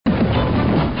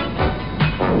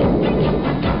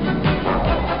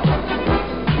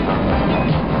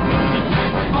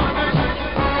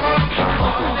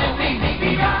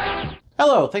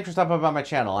Hello, thanks for stopping by my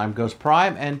channel. I'm Ghost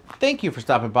Prime, and thank you for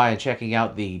stopping by and checking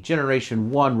out the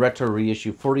Generation 1 Retro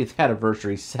Reissue 40th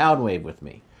Anniversary Soundwave with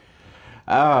me.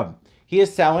 He is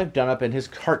Soundwave done up in his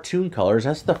cartoon colors.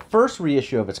 That's the first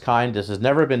reissue of its kind. This has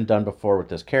never been done before with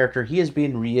this character. He has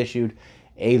been reissued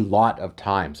a lot of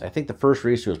times. I think the first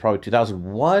reissue was probably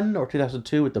 2001 or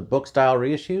 2002 with the book-style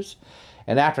reissues.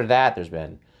 And after that, there's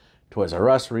been Toys R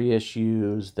Us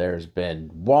reissues, there's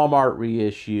been Walmart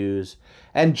reissues,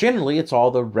 and generally it's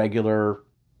all the regular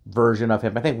version of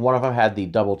him. I think one of them had the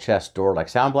double chest door like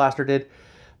Sound Blaster did,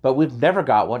 but we've never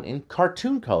got one in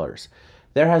cartoon colors.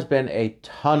 There has been a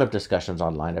ton of discussions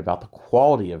online about the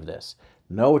quality of this.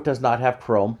 No, it does not have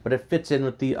chrome, but it fits in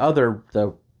with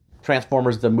the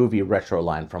Transformers the movie retro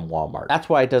line from Walmart. That's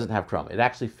why it doesn't have chrome. It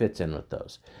actually fits in with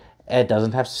those. It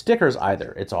doesn't have stickers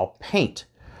either. It's all paint.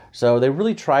 So they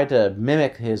really tried to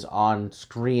mimic his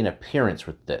on-screen appearance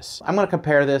with this. I'm going to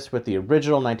compare this with the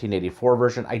original 1984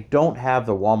 version. I don't have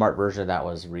the Walmart version that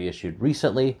was reissued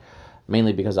recently,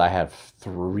 mainly because I have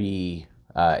three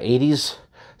 80s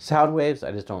Soundwaves.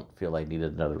 I just don't feel like I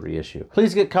needed another reissue.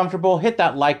 Please get comfortable, hit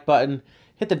that like button,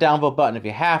 hit the downvote button if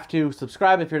you have to,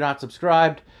 subscribe if you're not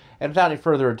subscribed, and without any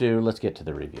further ado, let's get to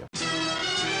the review.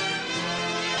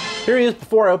 Here he is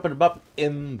before I open him up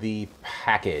in the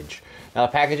package. Now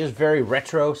the package is very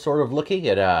retro sort of looking.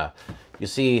 You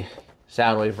see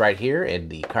Soundwave right here in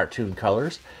the cartoon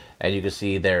colors, and you can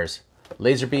see there's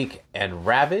Laserbeak and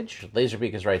Ravage.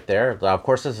 Laserbeak is right there. Now, of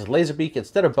course, this is Laserbeak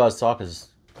instead of Buzzsaw because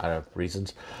I don't know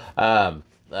reasons.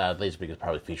 Laserbeak is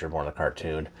probably featured more in the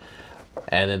cartoon,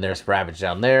 and then there's Ravage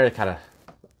down there. They kind of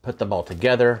put them all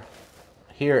together.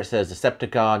 Here it says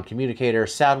Decepticon, Communicator,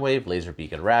 Soundwave,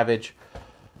 Laserbeak, and Ravage.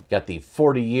 Got the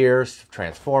 40 years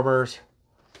Transformers.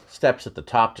 Steps at the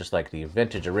top, just like the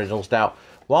vintage originals. Now,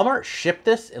 Walmart shipped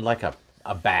this in like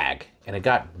a bag, and it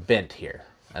got bent here.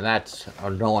 And that's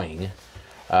annoying,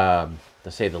 to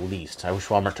say the least. I wish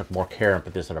Walmart took more care and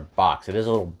put this in a box. It is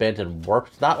a little bent and warped.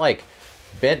 It's not like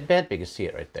bent, but you can see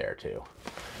it right there, too.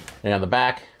 And on the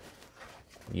back,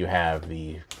 you have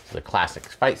the classic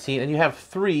fight scene, and you have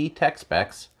three tech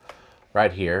specs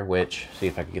right here, which, see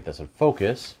if I can get this in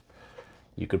focus.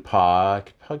 You could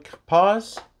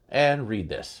pause and read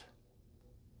this.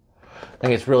 I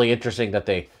think it's really interesting that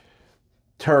they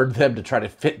turned them to try to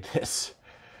fit this.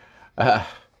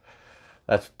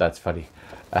 That's funny.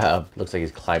 Looks like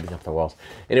he's climbing up the walls.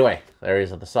 Anyway, there he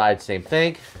is on the side, same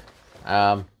thing.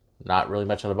 Not really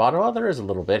much on the bottom. Well, there is a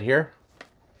little bit here.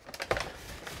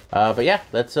 But yeah,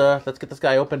 let's get this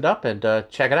guy opened up and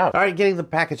check it out. All right, getting the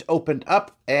package opened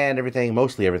up and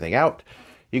mostly everything out.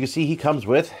 You can see he comes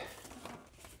with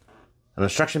an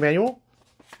instruction manual,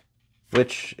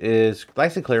 which is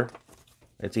nice and clear.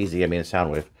 It's easy. I mean, it's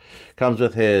Soundwave. Comes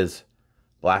with his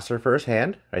blaster for his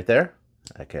hand right there.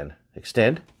 I can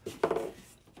extend.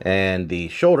 And the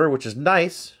shoulder, which is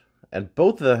nice. And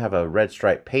both of them have a red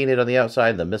stripe painted on the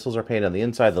outside. The missiles are painted on the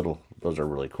inside. Those are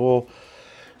really cool.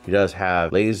 He does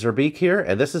have Laserbeak here.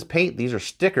 And this is paint. These are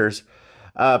stickers.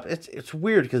 It's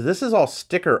weird because this is all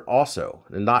sticker also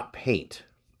and not paint.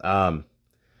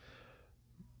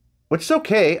 Which is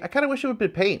okay. I kind of wish it would be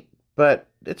paint, but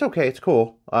it's okay. It's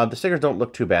cool. The stickers don't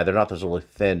look too bad. They're not those really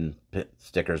thin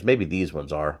stickers. Maybe these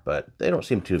ones are, but they don't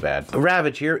seem too bad.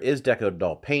 Ravage here is decorated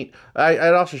all paint. I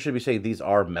also should be saying these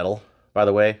are metal, by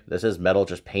the way. This is metal,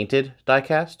 just painted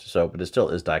die-cast. But it still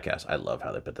is die-cast. I love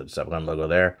how they put the Decepticon logo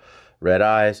there. Red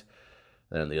eyes.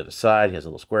 And on the other side, he has a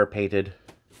little square painted.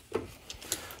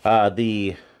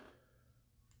 The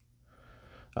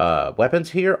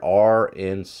weapons here are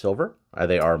in silver.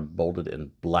 They are molded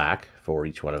in black for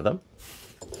each one of them.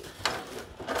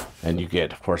 And you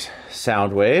get, of course,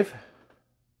 Soundwave.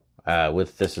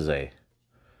 With this is like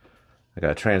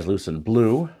a translucent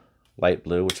blue, light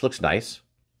blue, which looks nice.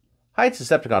 Hides the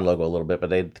Decepticon logo a little bit, but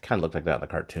they kind of look like that in the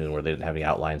cartoon where they didn't have any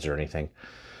outlines or anything.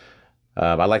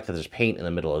 I like that there's paint in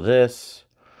the middle of this.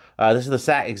 This is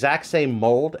the exact same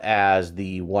mold as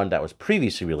the one that was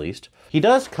previously released. He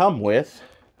does come with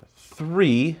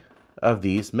 3 of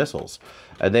these missiles,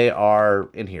 and they are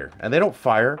in here, and they don't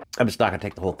fire. I'm just not gonna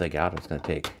take the whole thing out. I'm just gonna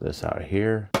take this out of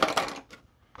here,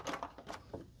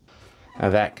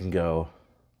 and that can go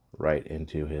right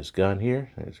into his gun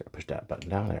here. I'm just gonna push that button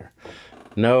down there.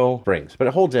 No springs, but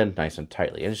it holds in nice and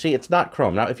tightly. And you see, it's not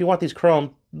chrome. Now, if you want these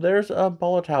chrome, there's a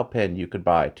volatile pen you could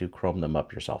buy to chrome them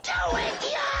up yourself. Do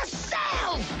it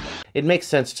yourself! It makes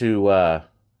sense to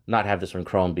not have this one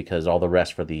chrome because all the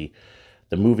rest for the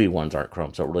movie ones aren't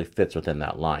chrome, so it really fits within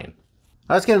that line.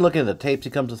 Now let's get a look at the tapes he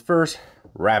comes with first.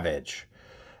 Ravage.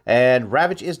 And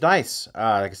Ravage is nice.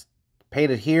 It's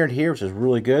painted here and here, which is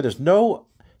really good. There's no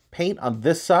paint on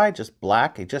this side, just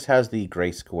black. It just has the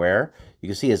gray square. You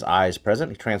can see his eyes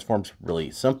present. He transforms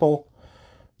really simple.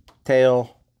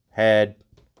 Tail, head,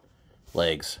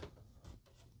 legs.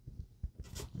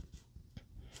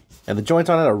 And the joints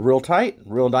on it are real tight,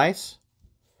 real nice.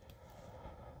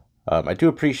 I do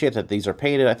appreciate that these are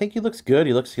painted. I think he looks good.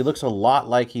 He looks a lot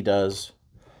like he does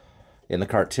in the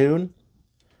cartoon.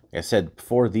 Like I said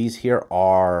before, these here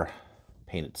are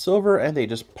painted silver, and they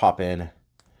just pop in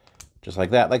just like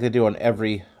that, like they do on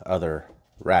every other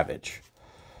Ravage.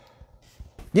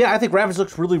 Yeah, I think Ravage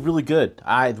looks really, really good.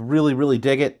 I really, really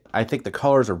dig it. I think the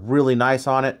colors are really nice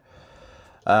on it.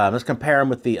 Let's compare them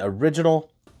with the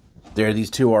original. There, these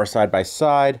two are side by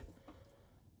side.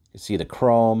 You can see the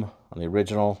chrome on the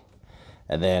original,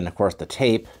 and then, of course, the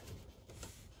tape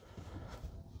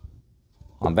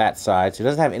on that side. So it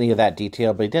doesn't have any of that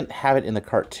detail, but he didn't have it in the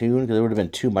cartoon because it would have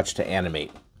been too much to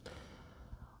animate.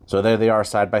 So there they are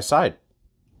side by side.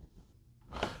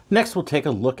 Next, we'll take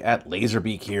a look at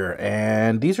Laserbeak here.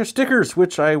 And these are stickers,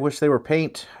 which I wish they were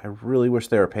paint. I really wish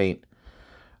they were paint.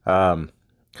 Because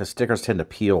stickers tend to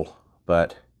peel,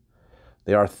 but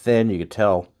they are thin, you could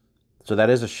tell. So that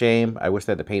is a shame. I wish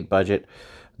they had the paint budget.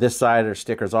 This side are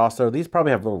stickers also. These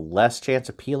probably have a little less chance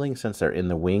of peeling since they're in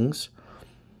the wings.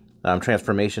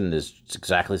 Transformation is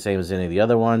exactly the same as any of the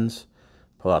other ones.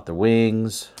 Pull out the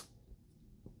wings.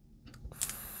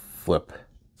 Flip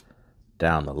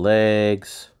down the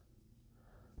legs.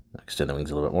 Extend the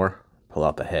wings a little bit more. Pull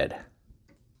out the head.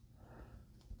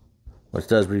 Which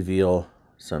does reveal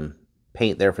some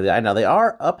paint there for the eye. Now, they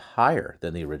are up higher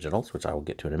than the originals, which I will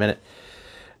get to in a minute.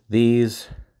 These,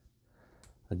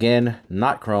 again,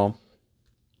 not chrome.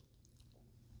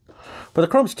 But the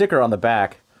chrome sticker on the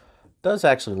back does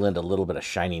actually lend a little bit of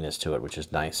shininess to it, which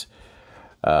is nice.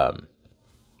 So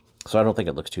I don't think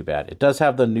it looks too bad. It does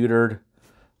have the neutered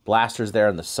blasters there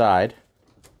on the side.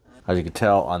 As you can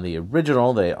tell on the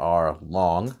original, they are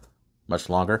long, much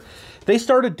longer. They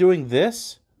started doing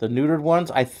this, the neutered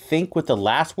ones, I think with the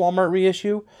last Walmart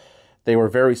reissue. They were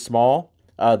very small.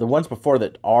 The ones before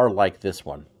that are like this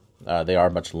one. They are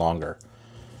much longer.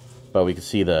 But we can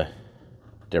see the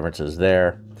differences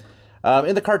there.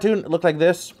 In the cartoon, it looked like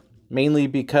this, mainly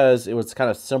because it was kind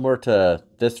of similar to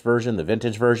this version, the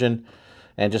vintage version,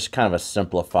 and just kind of a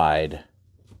simplified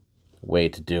way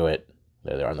to do it.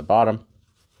 There they are on the bottom.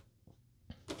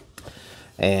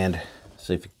 And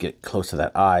so if you get close to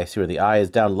that eye, see where the eye is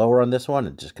down lower on this one?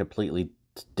 It's just completely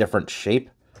different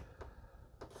shape.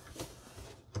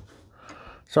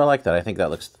 So I like that. I think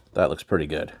that looks pretty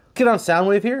good. Get on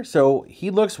Soundwave here. So he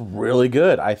looks really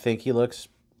good. I think he looks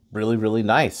really, really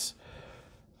nice.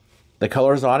 The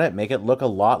colors on it make it look a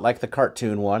lot like the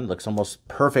cartoon one. Looks almost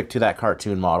perfect to that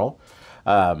cartoon model.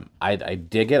 I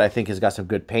dig it. I think he's got some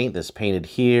good paint. This painted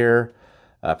here.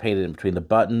 Painted in between the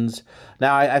buttons.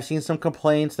 Now, I've seen some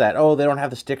complaints that, oh, they don't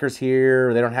have the stickers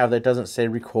here. They don't have, that doesn't say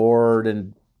record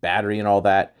and battery and all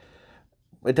that.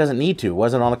 It doesn't need to. It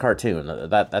wasn't on the cartoon.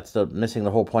 That's missing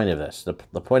the whole point of this. The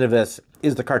point of this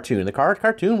is the cartoon. The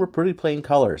cartoon were pretty plain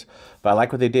colors. But I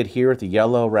like what they did here with the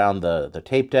yellow around the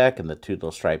tape deck and the two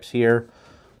little stripes here.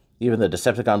 Even the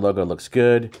Decepticon logo looks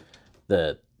good.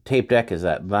 The tape deck is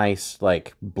that nice,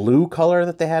 like, blue color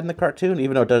that they had in the cartoon,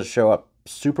 even though it doesn't show up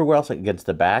super well against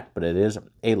the back, but it is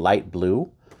a light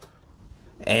blue.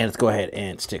 And let's go ahead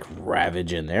and stick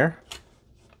Ravage in there.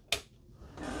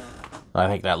 I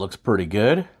think that looks pretty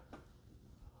good.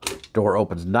 Door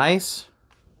opens nice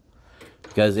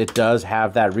because it does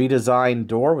have that redesigned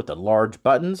door with the large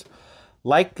buttons,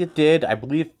 like it did. I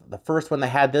believe the first one they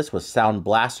had this was Sound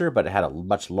Blaster, but it had a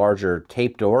much larger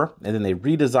tape door, and then they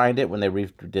redesigned it when they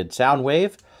did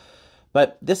Soundwave.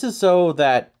 But this is so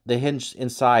that the hinge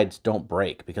insides don't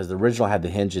break, because the original had the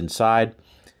hinge inside,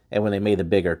 and when they made the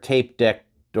bigger tape deck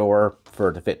door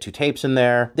to fit two tapes in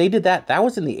there, they did that. That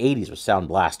was in the 80s with Sound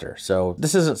Blaster, so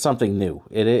this isn't something new.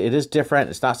 It is different.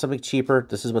 It's not something cheaper.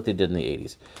 This is what they did in the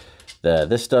 80s.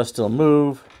 This does still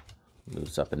moves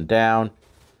up and down.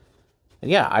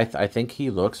 And yeah, I think he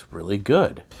looks really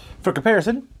good. For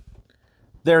comparison,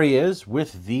 there he is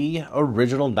with the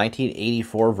original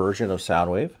 1984 version of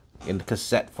Soundwave in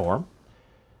cassette form,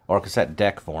 or cassette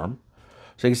deck form.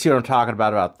 So you can see what I'm talking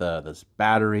about this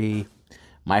battery,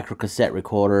 micro cassette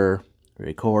recorder,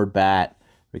 record bat,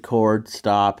 record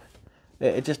stop.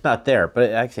 It's just not there, but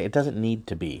actually it doesn't need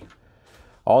to be.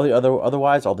 All the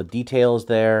otherwise, all the details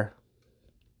there,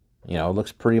 you know, it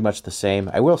looks pretty much the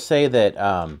same. I will say that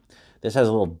this has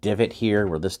a little divot here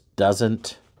where this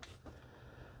doesn't.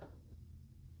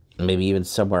 Maybe even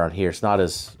somewhere on here. It's not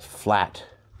as flat,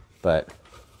 but.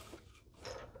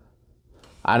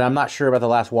 And I'm not sure about the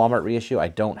last Walmart reissue. I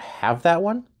don't have that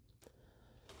one.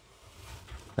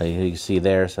 You can see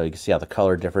there, so you can see how the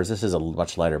color differs. This is a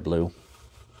much lighter blue.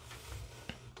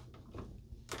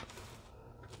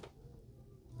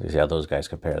 You see how those guys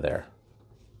compare there.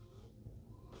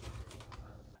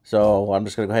 So I'm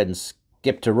just going to go ahead and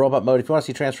skip to robot mode. If you want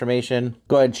to see transformation,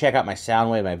 go ahead and check out my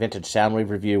Soundwave, my vintage Soundwave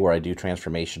review where I do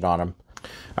transformation on them.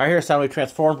 All right, here's Soundwave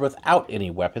transformed without any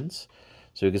weapons.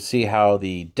 So you can see how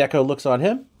the deco looks on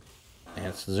him. And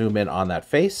let's zoom in on that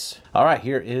face. All right,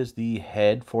 here is the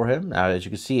head for him. Now, as you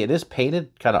can see, it is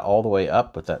painted kind of all the way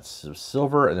up with that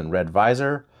silver and then red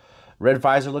visor. Red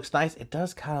visor looks nice. It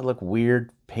does kind of look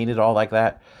weird, painted all like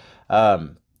that.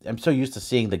 I'm so used to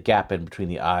seeing the gap in between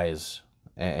the eyes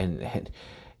and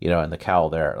you know, and the cowl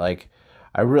there. Like,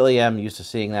 I really am used to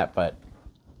seeing that, but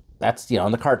that's, you know,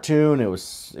 in the cartoon, it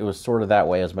was sort of that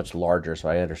way. It was much larger, so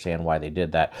I understand why they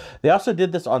did that. They also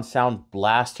did this on Sound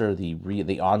Blaster,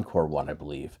 the Encore one, I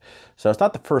believe. So it's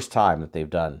not the first time that they've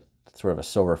done sort of a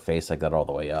silver face like that all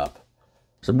the way up.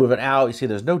 So moving out, you see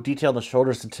there's no detail on the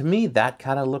shoulders, and to me, that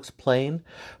kind of looks plain.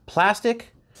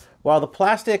 Plastic, while the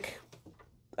plastic,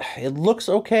 it looks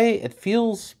okay, it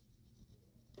feels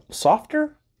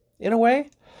softer in a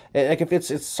way. Like, if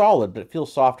it's solid, but it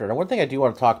feels softer. And one thing I do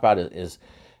want to talk about is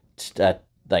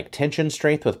like tension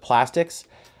strength with plastics.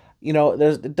 You know,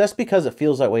 just because it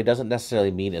feels that way doesn't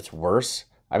necessarily mean it's worse.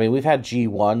 I mean, we've had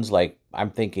G1s, like I'm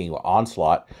thinking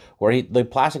Onslaught, where the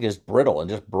plastic is brittle and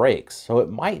just breaks. So it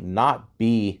might not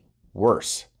be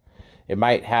worse. It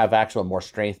might have actual more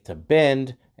strength to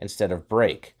bend instead of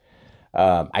break.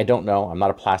 I don't know. I'm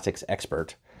not a plastics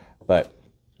expert, but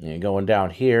you know, going down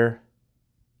here,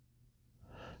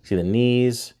 see the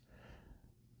knees,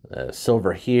 the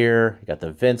silver here. You got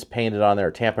the vents painted on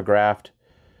there, tampographed.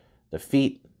 The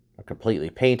feet are completely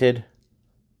painted.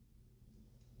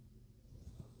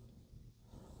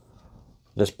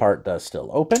 This part does still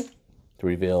open to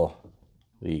reveal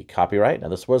the copyright. Now,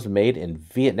 this was made in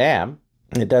Vietnam.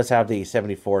 It does have the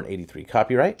 74 and 83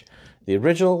 copyright. The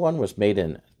original one was made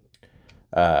in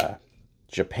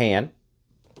Japan.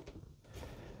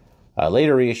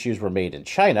 Later reissues were made in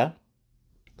China.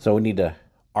 So we need to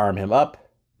arm him up.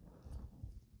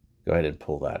 Go ahead and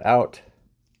pull that out.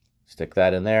 Stick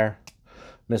that in there.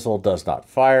 Missile does not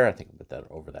fire. I think I put that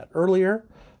over that earlier.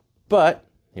 But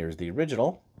here's the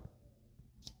original.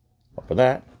 Open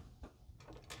that.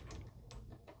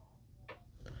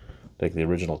 Take the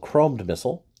original chromed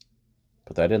missile.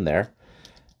 Put that in there.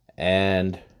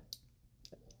 And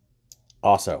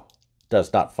also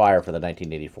does not fire for the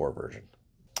 1984 version.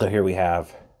 So here we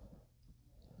have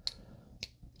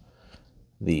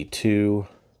the two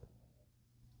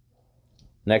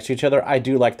next to each other. I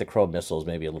do like the chrome missiles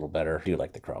maybe a little better. I do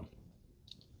like the chrome.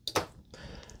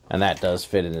 And that does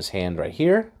fit in his hand right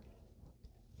here.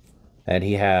 And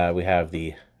we have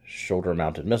the shoulder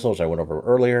mounted missiles I went over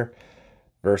earlier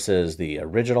versus the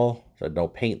original. So no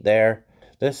paint there.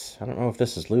 This, I don't know if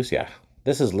this is loose. Yeah,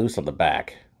 this is loose on the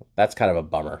back. That's kind of a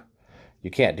bummer.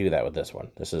 You can't do that with this one.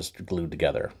 This is glued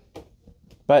together.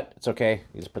 But it's okay.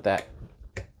 You just put that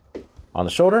on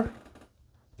the shoulder.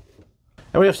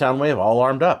 And we have Soundwave all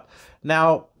armed up.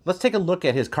 Now, let's take a look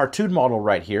at his cartoon model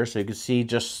right here so you can see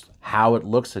just how it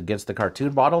looks against the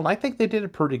cartoon model. And I think they did a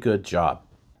pretty good job.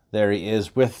 There he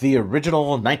is with the original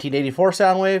 1984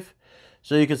 Soundwave.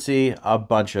 So you can see a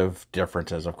bunch of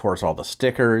differences. Of course, all the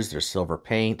stickers, there's silver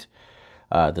paint.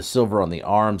 The silver on the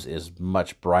arms is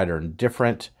much brighter and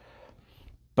different.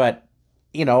 But,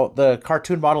 you know, the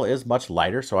cartoon model is much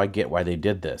lighter, so I get why they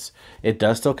did this. It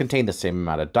does still contain the same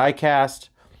amount of die cast.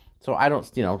 So I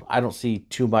don't see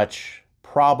too much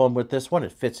problem with this one.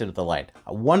 It fits into the line.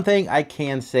 One thing I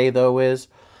can say, though, is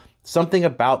something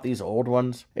about these old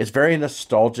ones. It's very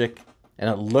nostalgic, and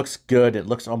it looks good. It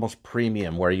looks almost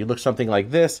premium, where you look something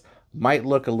like this, might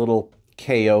look a little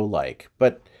KO-like.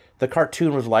 But the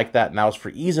cartoon was like that, and that was for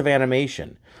ease of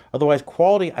animation. Otherwise,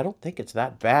 quality, I don't think it's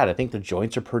that bad. I think the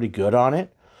joints are pretty good on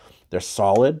it. They're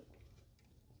solid.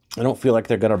 I don't feel like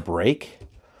they're going to break.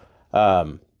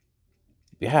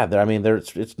 Yeah, I mean,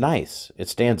 it's nice. It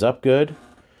stands up good.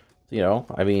 You know,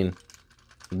 I mean,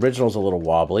 original's a little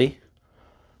wobbly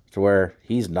to where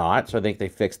he's not, so I think they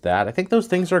fixed that. I think those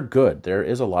things are good. There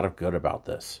is a lot of good about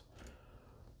this.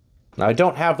 Now, I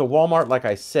don't have the Walmart, like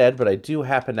I said, but I do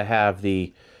happen to have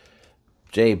the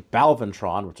J.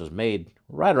 Balvintron, which was made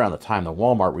right around the time the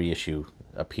Walmart reissue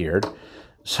appeared.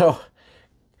 So,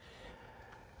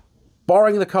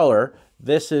 barring the color,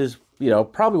 this is, you know,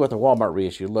 probably what the Walmart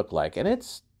reissue looked like. And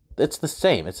it's the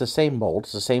same. It's the same mold.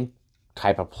 It's the same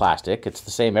type of plastic. It's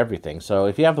the same everything. So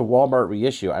if you have the Walmart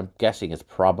reissue, I'm guessing it's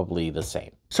probably the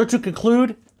same. So to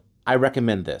conclude, I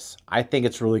recommend this. I think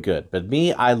it's really good. But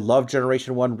me, I love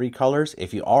Generation 1 recolors.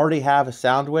 If you already have a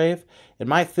Soundwave, it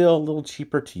might feel a little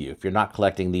cheaper to you if you're not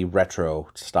collecting the retro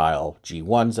style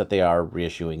G1s that they are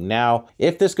reissuing now.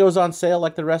 If this goes on sale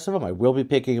like the rest of them, I will be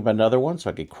picking up another one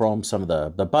so I can chrome some of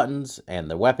the buttons and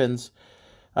the weapons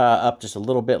up just a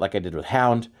little bit like I did with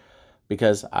Hound,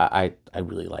 because I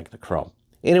really like the chrome.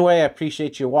 Anyway, I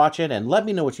appreciate you watching, and let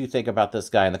me know what you think about this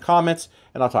guy in the comments,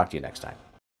 and I'll talk to you next time.